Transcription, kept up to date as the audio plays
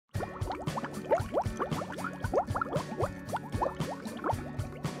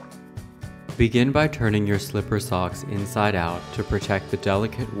Begin by turning your slipper socks inside out to protect the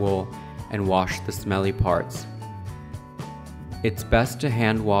delicate wool and wash the smelly parts. It's best to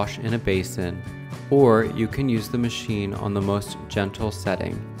hand wash in a basin, or you can use the machine on the most gentle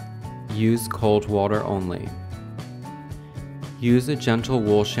setting. Use cold water only. Use a gentle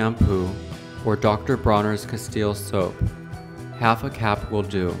wool shampoo or Dr. Bronner's Castile soap. Half a cap will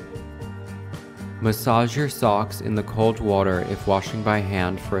do. Massage your socks in the cold water if washing by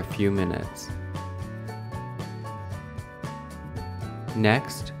hand for a few minutes.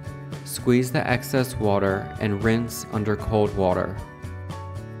 Next, squeeze the excess water and rinse under cold water.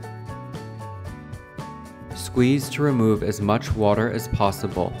 Squeeze to remove as much water as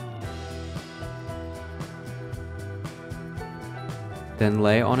possible. Then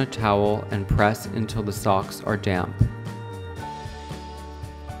lay on a towel and press until the socks are damp.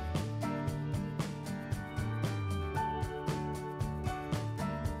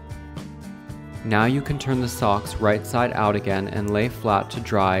 Now you can turn the socks right side out again and lay flat to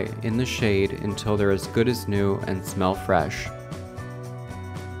dry in the shade until they're as good as new and smell fresh.